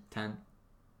 10. 10?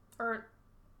 Or,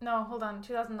 no, hold on.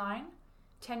 2009?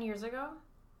 10 years ago?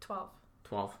 12.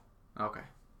 12. Okay.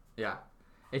 Yeah.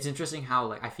 It's interesting how,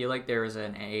 like, I feel like there is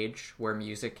an age where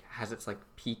music has its, like,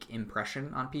 peak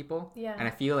impression on people. Yeah. And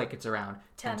I feel like it's around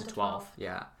 10 to 12.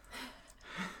 Yeah.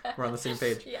 We're on the same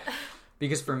page. Yeah.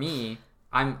 Because for me,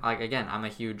 I'm a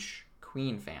huge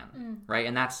Queen fan, right?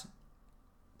 And that's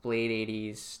late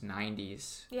 80s,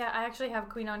 90s. Yeah, I actually have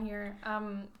Queen on here.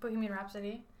 Bohemian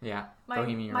Rhapsody. Yeah,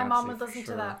 Bohemian Rhapsody. My mom would listen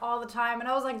to that all the time, and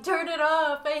I was like, turn it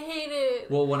up, I hate it.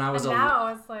 Well, when I was now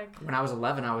it's like... When I was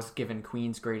 11, I was given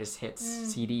Queen's Greatest Hits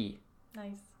CD.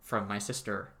 Nice. From my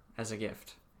sister as a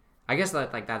gift. I guess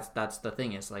that like that's the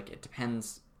thing is like it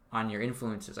depends on your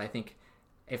influences. I think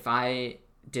if I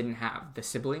didn't have the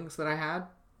siblings that I had,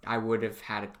 I would have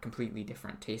had a completely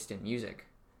different taste in music.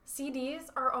 CDs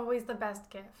are always the best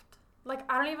gift. Like,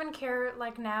 I don't even care,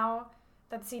 like, now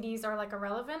that CDs are, like,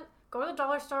 irrelevant. Go to the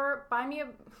dollar store, buy me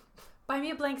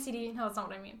a blank CD. No, that's not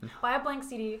what I mean. No. Buy a blank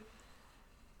CD.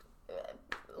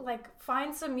 Like,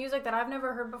 find some music that I've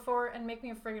never heard before and make me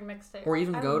a friggin' mixtape. Or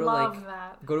even go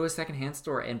to a secondhand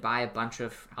store and buy a bunch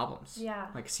of albums. Yeah.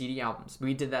 Like, CD albums.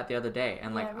 We did that the other day.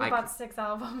 And, like, we bought 6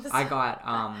 albums. I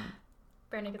got,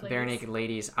 Bare Naked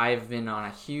Ladies. I've been on a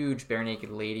huge Bare Naked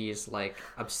Ladies like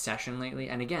obsession lately,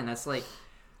 and again, that's like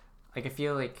I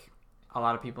feel like a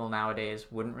lot of people nowadays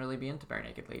wouldn't really be into Bare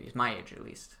Naked Ladies, my age at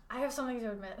least. I have something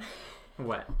to admit.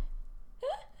 What?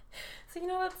 So you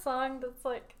know that song that's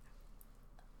like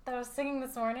that I was singing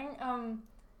this morning?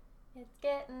 It's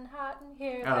getting hot in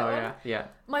here. Oh yeah.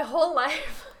 My whole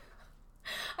life.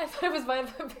 I thought it was by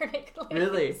the Bare Naked Ladies.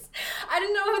 Really? I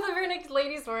didn't know who the Bare Naked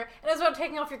Ladies were. And it was about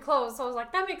taking off your clothes. So I was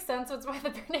like, that makes sense. So it's by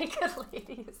the Bare Naked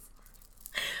Ladies.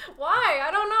 Why? I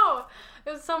don't know.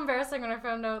 It was so embarrassing when I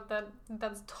found out that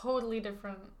that's totally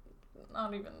different.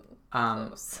 Not even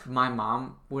close. My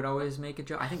mom would always make a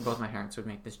joke. I think both my parents would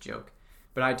make this joke.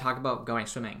 But I'd talk about going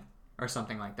swimming or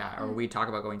something like that. Or we'd talk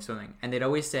about going swimming. And they'd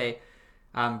always say,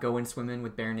 go and swimming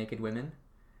with bare naked women.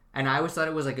 And I always thought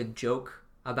it was like a joke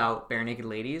about Bare Naked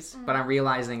Ladies, but I'm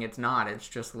realizing it's not. It's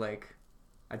just like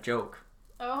a joke.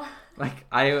 Oh. Like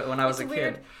when I was a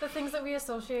weird, kid. The things that we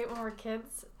associate when we're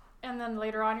kids, and then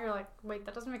later on you're like, wait,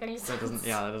 that doesn't make any sense.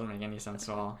 That doesn't make any sense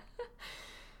at all.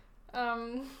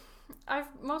 I've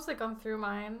mostly gone through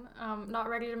mine. Not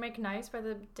Ready to Make Nice by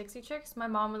the Dixie Chicks. My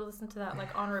mom would listen to that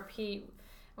like on repeat.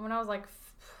 And when I was like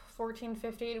 14,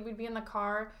 15, we'd be in the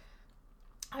car.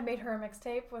 I made her a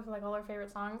mixtape with like all her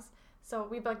favorite songs. So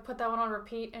we'd like put that one on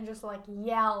repeat and just like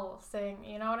sing,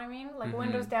 you know what I mean? Like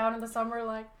windows down in the summer,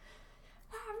 like.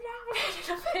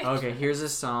 Okay, here's a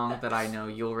song that I know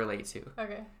you'll relate to.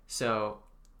 Okay. So,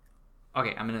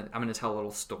 okay, I'm gonna tell a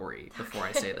little story before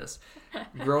I say this.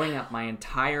 Growing up, my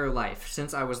entire life,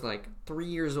 since I was like 3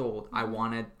 years old, I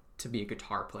wanted to be a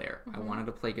guitar player. I wanted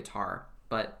to play guitar,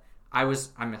 but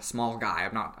I'm a small guy.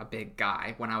 I'm not a big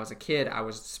guy. When I was a kid, I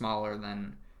was smaller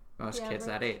than most kids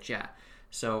that age. Yeah,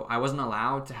 so I wasn't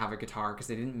allowed to have a guitar because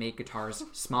they didn't make guitars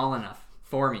small enough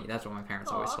for me. That's what my parents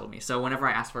always told me. So whenever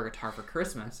I asked for a guitar for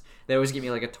Christmas, they always give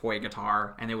me like a toy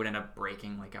guitar, and they would end up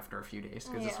breaking like after a few days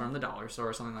because it's from the dollar store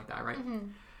or something like that, right?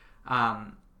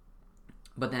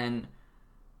 But then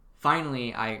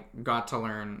finally I got to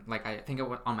learn, like I think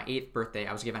on my 8th birthday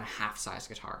I was given a half-size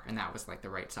guitar, and that was like the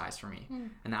right size for me,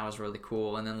 and that was really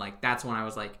cool. And then like that's when I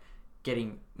was like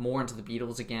getting more into the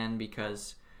Beatles again,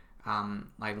 because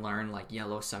I learned like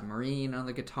Yellow Submarine on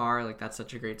the guitar. Like that's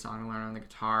such a great song to learn on the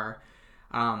guitar.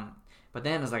 But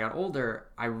then as I got older,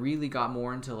 I really got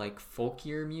more into like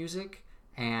folkier music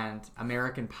and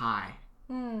American Pie.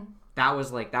 That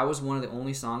was one of the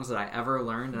only songs that I ever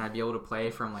learned, and I'd be able to play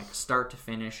from like start to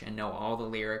finish and know all the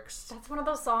lyrics. That's one of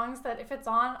those songs that if it's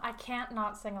on, I can't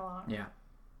not sing along. Yeah.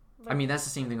 Like, I mean, that's the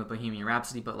same thing with Bohemian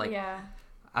Rhapsody, but like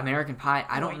American Pie,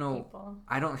 I don't know.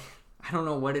 I don't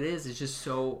know what it is. It's just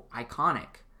so iconic.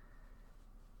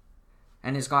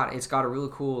 And it's got a really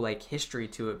cool like history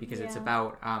to it, because it's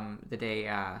about the day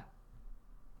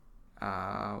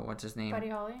what's his name?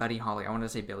 Buddy Holly. I wanted to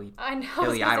say Billy. I know.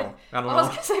 Billy Idol. I was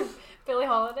gonna say Billy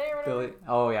Holiday or whatever.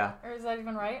 Oh yeah. Or is that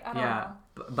even right? I don't know.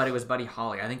 But it was Buddy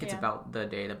Holly. I think it's about the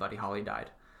day that Buddy Holly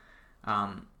died.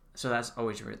 So that's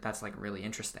like really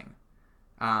interesting.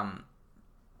 What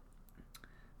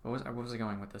was I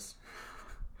going with this?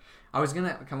 I was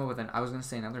gonna come up with I was gonna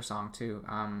say another song too.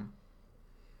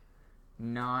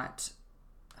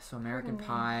 American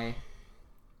Pie.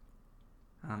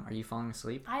 Are you falling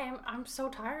asleep? I am. I'm so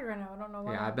tired right now. I don't know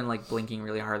why. Yeah, I've been like blinking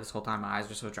really hard this whole time. My eyes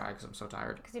are so dry because I'm so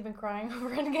tired. Because you've been crying over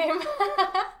Endgame.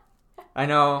 I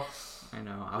know.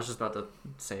 I was just about to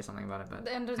say something about it, but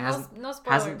and there's no spoilers.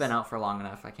 Hasn't been out for long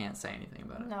enough. I can't say anything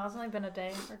about it. No, it's only been a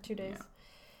day or 2 days.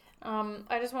 Yeah.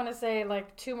 I just want to say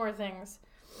like 2 more things.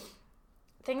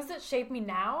 Things that shape me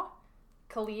now: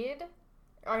 Khalid,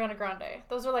 Ariana Grande.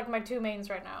 Those are like my 2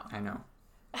 mains right now. I know.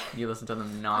 You listen to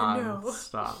them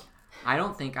non-stop. I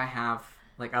don't think I have,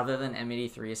 like, other than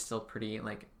M83 is still pretty,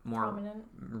 like, more prominent.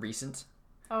 Recent.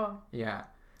 Oh. Yeah.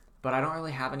 But I don't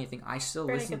really have anything. I still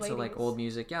listen to, like, old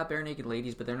music. Yeah, Bare Naked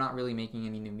Ladies, but they're not really making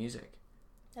any new music.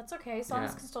 That's okay.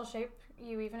 Songs can still shape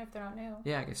you even if they're not new.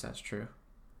 Yeah, I guess that's true.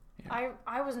 Yeah.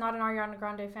 I was not an Ariana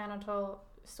Grande fan until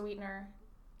Sweetener.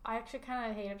 I actually kind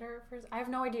of hated her. I have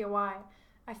no idea why.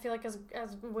 I feel like as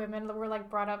women, we're, like,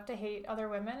 brought up to hate other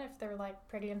women if they're, like,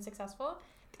 pretty and successful.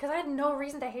 Because I had no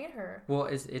reason to hate her. Well,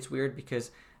 it's weird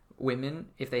because women,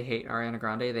 if they hate Ariana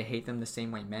Grande, they hate them the same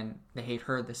way they hate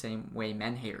her the same way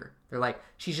men hate her. They're like,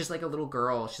 she's just like a little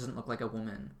girl. She doesn't look like a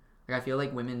woman. Like, I feel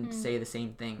like women say the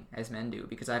same thing as men do,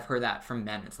 because I've heard that from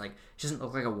men. It's like, she doesn't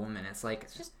look like a woman. It's like...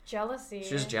 It's just jealousy. It's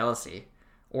just jealousy.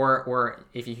 Or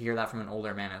if you hear that from an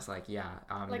older man, it's like, yeah,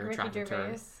 like you're Ricky attracted Gervais.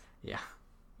 to her. Yeah.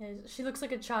 She looks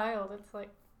like a child. It's like,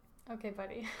 okay,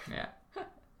 buddy. Yeah.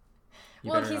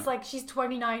 Well, he's like, she's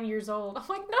 29 years old. I'm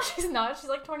like, no, she's not. She's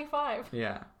like 25.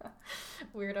 Yeah.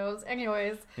 Weirdos.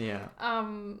 Anyways. Yeah.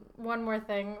 One more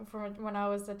thing from when I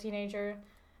was a teenager.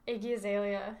 Iggy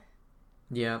Azalea.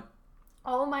 Yeah.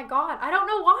 Oh my god. I don't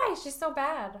know why. She's so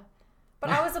bad. But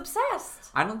I was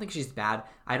obsessed. I don't think she's bad.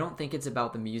 I don't think it's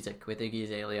about the music with Iggy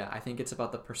Azalea. I think it's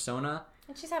about the persona.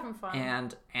 And she's having fun.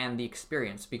 And the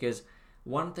experience, because...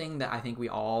 One thing that I think we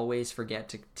always forget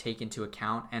to take into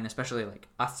account, and especially like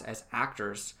us as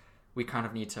actors, we kind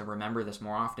of need to remember this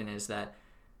more often, is that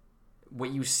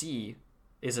what you see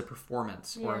is a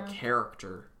performance or a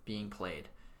character being played,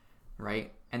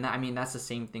 right? And that, I mean, that's the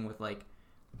same thing with like,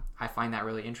 I find that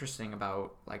really interesting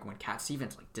about like when Cat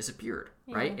Stevens like disappeared,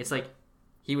 right? It's like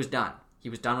he was done. He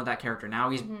was done with that character.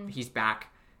 Now he's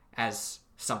back as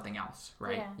something else,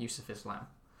 right? Yeah. Yusuf Islam.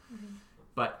 Mm-hmm.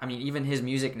 But, I mean, even his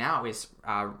music now is,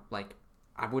 like,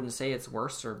 I wouldn't say it's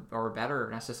worse or better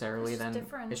necessarily than...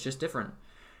 It's just different.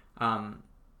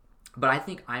 But I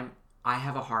think I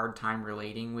have a hard time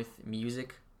relating with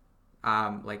music,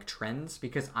 like, trends,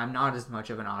 because I'm not as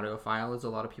much of an audiophile as a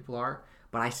lot of people are,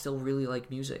 but I still really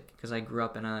like music, because I grew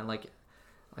up in a, like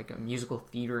a musical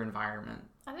theater environment.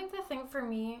 I think the thing for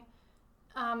me,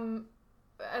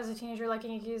 as a teenager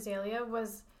liking Iggy Azalea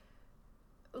was,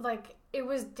 like... It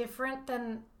was different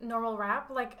than normal rap.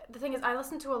 Like, the thing is, I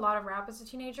listened to a lot of rap as a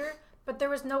teenager, but there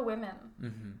was no women.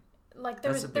 Mm-hmm. Like,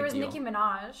 there was Nicki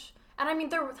Minaj. And, I mean,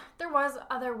 there was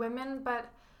other women,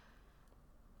 but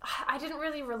I didn't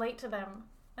really relate to them.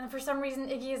 And for some reason,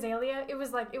 Iggy Azalea, it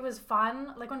was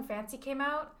fun. Like, when Fancy came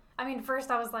out, I mean, first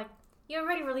I was like, you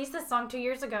already released this song 2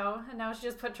 years ago, and now she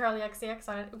just put Charlie XCX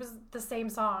on it. It was the same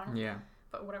song. Yeah.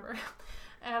 But whatever.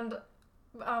 And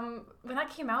when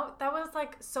that came out, that was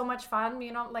like so much fun.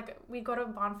 You know, like we'd go to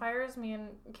bonfires, me and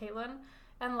Caitlin,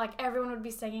 and like everyone would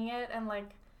be singing it, and like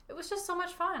it was just so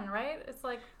much fun, right? It's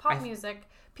like pop music.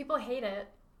 People hate it.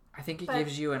 I think it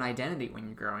gives you an identity when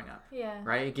you're growing up. Yeah.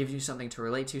 Right? It gives you something to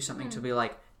relate to, something to be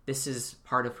like, this is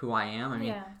part of who I am. I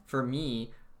mean, for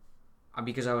me,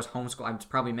 because I was homeschooled, it's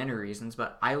probably many reasons,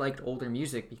 but I liked older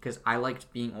music because I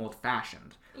liked being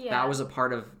old-fashioned. Yeah. That was a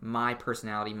part of my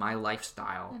personality, my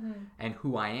lifestyle, and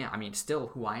who I am. I mean, still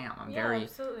who I am.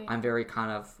 I'm very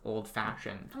kind of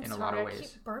old-fashioned in a lot of ways. I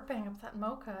keep burping up that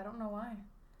mocha. I don't know why.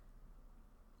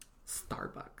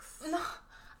 Starbucks. No,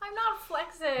 I'm not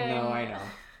flexing. No, I know.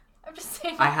 I'm just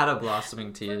saying. I had a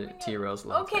blossoming tea rose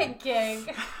last Okay, gang.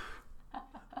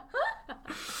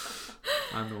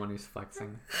 I'm the one who's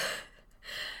flexing.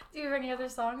 Do you have any other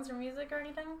songs or music or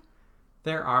anything?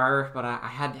 There are, but I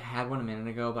had one a minute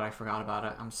ago, but I forgot about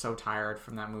it. I'm so tired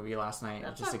from that movie last night.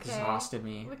 It just exhausted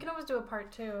me. We can always do a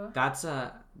part 2. That's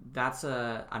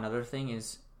another thing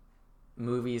is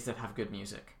movies that have good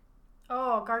music.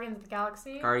 Oh, Guardians of the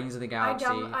Galaxy. Guardians of the Galaxy.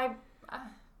 I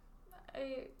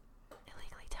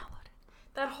illegally downloaded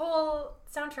that whole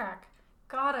soundtrack.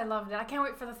 God, I loved it. I can't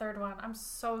wait for the third one. I'm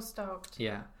so stoked.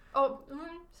 Yeah. Oh,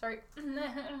 sorry.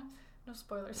 No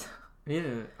spoilers.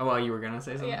 Yeah. Oh, well, you were gonna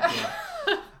say something?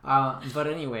 Yeah. But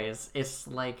anyways, it's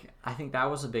like, I think that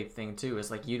was a big thing too,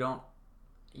 is like you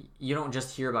don't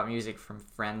just hear about music from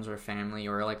friends or family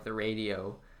or like the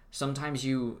radio. Sometimes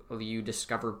you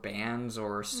discover bands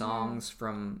or songs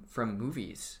from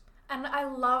movies. And I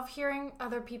love hearing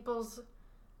other people's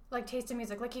like taste in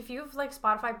music. Like if you have like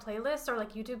Spotify playlists or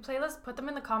like YouTube playlists, put them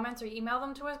in the comments or email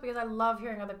them to us, because I love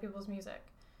hearing other people's music.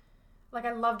 Like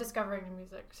I love discovering new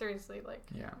music. Seriously, like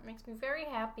it makes me very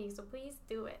happy. So please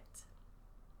do it.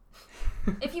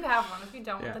 If you have one. If you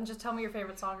don't, then just tell me your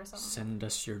favorite song or something. Send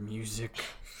us your music.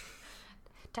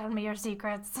 Tell me your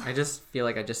secrets. I just feel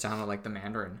like I just sounded like the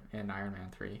Mandarin in Iron Man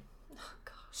 3. Oh,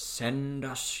 gosh. Send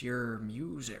us your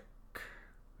music.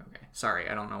 Okay. Sorry,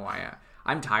 I don't know why.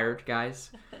 I'm tired,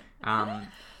 guys.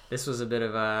 This was a bit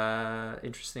of a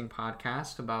interesting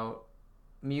podcast about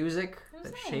music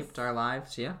that shaped our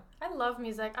lives. Yeah. I love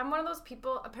music. I'm one of those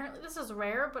people, apparently this is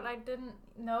rare, but I didn't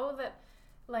know that,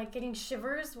 like, getting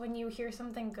shivers when you hear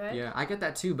something good. Yeah, I get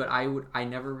that too, but I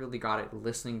never really got it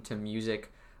listening to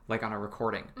music, like, on a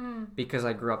recording. Because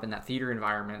I grew up in that theater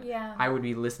environment. Yeah. I would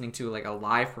be listening to, like, a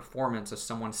live performance of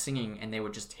someone singing, and they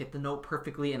would just hit the note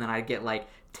perfectly, and then I'd get, like,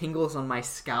 tingles on my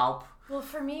scalp. Well,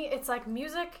 for me, it's, like,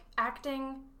 music,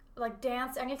 acting, like,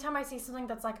 dance. Anytime I see something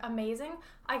that's, like, amazing,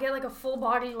 I get, like, a full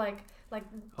body, like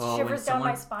shivers down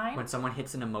my spine. When someone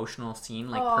hits an emotional scene,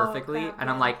 like, perfectly, crap, and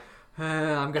I'm like,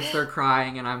 I'm gonna start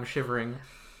crying, and I'm shivering.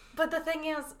 But the thing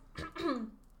is,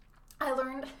 I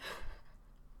learned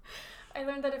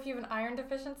that if you have an iron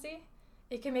deficiency,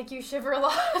 it can make you shiver a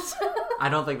lot. I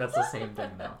don't think that's the same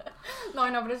thing, though. No, I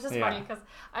know, but it's just funny, because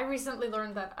I recently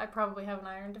learned that I probably have an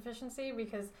iron deficiency,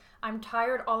 because I'm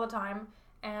tired all the time,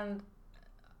 and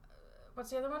what's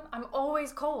the other one? I'm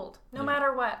always cold. No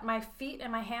matter what. My feet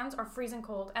and my hands are freezing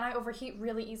cold, and I overheat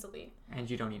really easily. And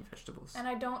you don't eat vegetables. And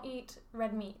I don't eat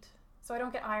red meat, so I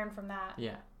don't get iron from that.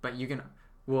 Yeah, but you can...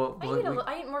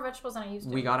 I eat more vegetables than I used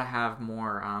to. We gotta have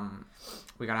more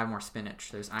spinach.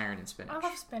 There's iron in spinach. I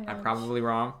love spinach. I'm probably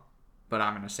wrong, but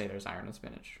I'm gonna say there's iron in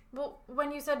spinach. Well,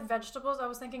 when you said vegetables, I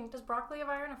was thinking, does broccoli have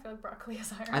iron? I feel like broccoli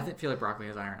has iron. I feel like broccoli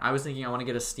has iron. I was thinking I want to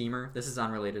get a steamer. This is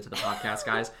unrelated to the podcast,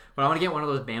 guys, but I want to get one of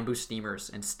those bamboo steamers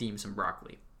and steam some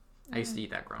broccoli. I used to eat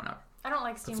that growing up. I don't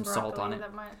like steamed broccoli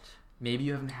that much. Maybe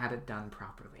you haven't had it done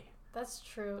properly. That's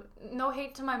true. No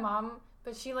hate to my mom,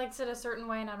 but she likes it a certain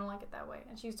way, and I don't like it that way.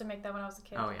 And she used to make that when I was a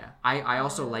kid. Oh, yeah. I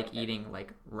also like eating,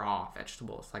 like, raw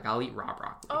vegetables. Like, I'll eat raw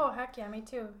broccoli. Oh, heck yeah, me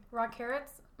too. Raw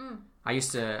carrots? I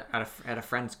used to, at a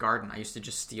friend's garden, I used to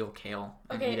just steal kale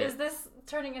and eat it. Is this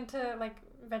turning into, like,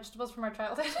 vegetables from our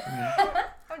childhood?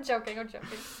 I'm joking.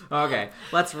 Okay,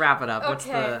 let's wrap it up.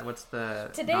 Okay. What's the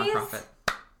Today's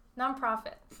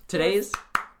nonprofit? Today's?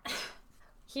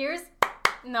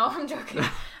 No, I'm joking.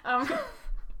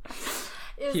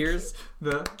 Here's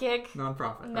the gig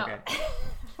nonprofit. No. Okay.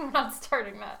 We're not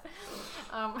starting that.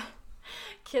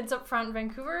 Kids Up Front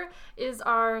Vancouver is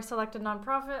our selected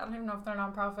nonprofit. I don't even know if they're a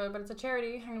nonprofit, but it's a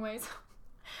charity anyways.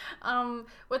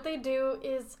 What they do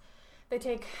is they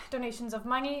take donations of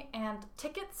money and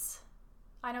tickets.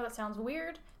 I know that sounds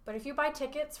weird, but if you buy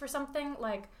tickets for something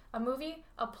like a movie,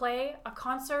 a play, a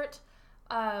concert,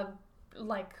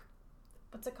 like,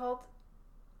 what's it called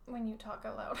when you talk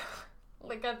out loud?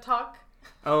 Like a talk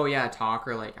Oh yeah, talk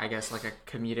or like I guess like a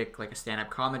comedic, like a stand-up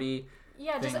comedy.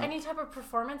 Yeah, just any type of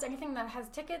performance, anything that has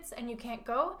tickets and you can't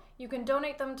go, you can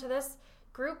donate them to this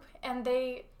group, and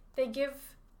they give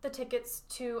the tickets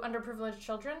to underprivileged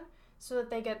children so that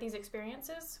they get these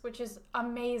experiences, which is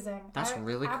amazing. That's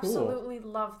really cool. Absolutely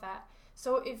love that.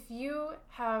 So if you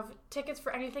have tickets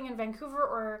for anything in Vancouver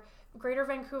or Greater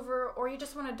Vancouver, or you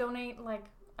just want to donate like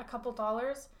a couple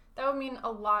dollars, that would mean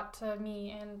a lot to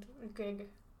me and Greg.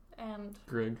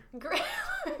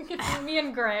 Me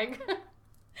and Greg.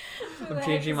 I'm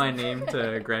changing my name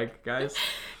to Greg, guys.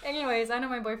 Anyways, I know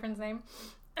my boyfriend's name.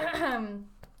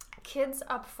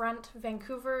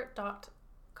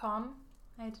 KidsUpfrontVancouver.com.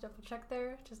 I had to double check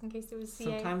there just in case it was CA.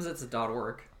 Sometimes it's a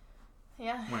 .org.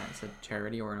 Yeah. When it's a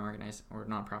charity or an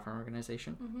nonprofit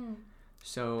organization. Mm-hmm.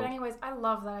 So. But anyways, I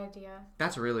love that idea.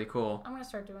 That's really cool. I'm gonna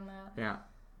start doing that. Yeah.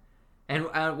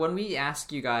 And when we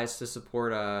ask you guys to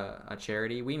support a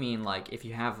charity, we mean like if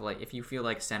you feel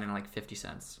like sending like 50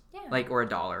 cents, like or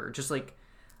 $1, just like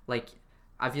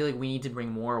I feel like we need to bring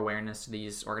more awareness to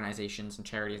these organizations and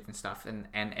charities and stuff, and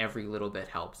every little bit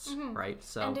helps, right?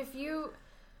 So and if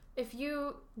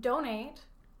you donate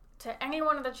to any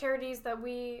one of the charities that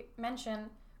we mention,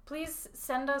 please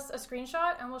send us a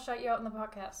screenshot and we'll shout you out in the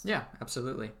podcast. Yeah,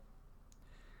 absolutely.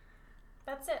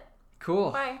 That's it.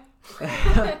 Cool. Bye.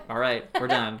 All right, we're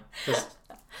done. Just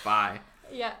bye.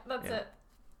 Yeah, that's it.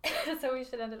 So we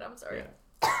should end it. I'm sorry.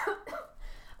 Yeah.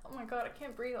 Oh my god, I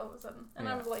can't breathe all of a sudden. And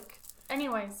I'm like,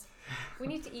 anyways, we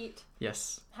need to eat.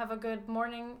 Yes. Have a good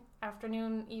morning,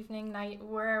 afternoon, evening, night,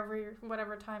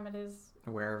 whatever time it is.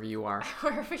 Wherever you are.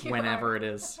 Whenever it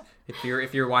is.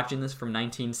 If you're watching this from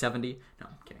 1970, no,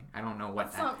 I'm kidding. I don't know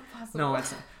what That's not possible. No,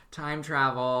 it's time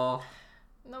travel.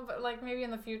 No, but like maybe in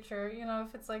the future,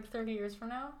 if it's like 30 years from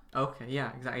now. Okay,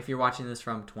 yeah, exactly. If you're watching this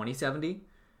from 2070.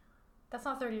 That's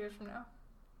not 30 years from now.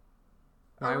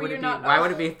 Why would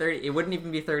it be 30? It wouldn't even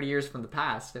be 30 years from the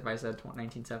past if I said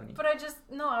 1970. But I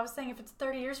was saying if it's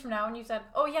 30 years from now, and you said,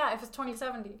 oh yeah, if it's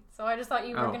 2070. So I just thought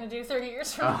you were going to do 30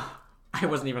 years from now. I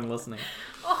wasn't even listening.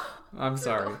 I'm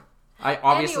sorry.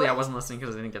 I wasn't listening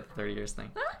because I didn't get the 30 years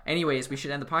thing. Anyways, we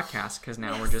should end the podcast because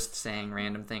now we're just saying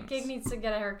random things. Gig needs to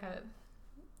get a haircut.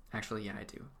 Actually, yeah, I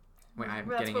do. Wait, I'm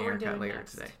getting a haircut later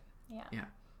today. Yeah. Yeah.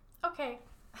 Okay.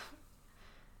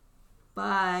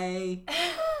 Bye.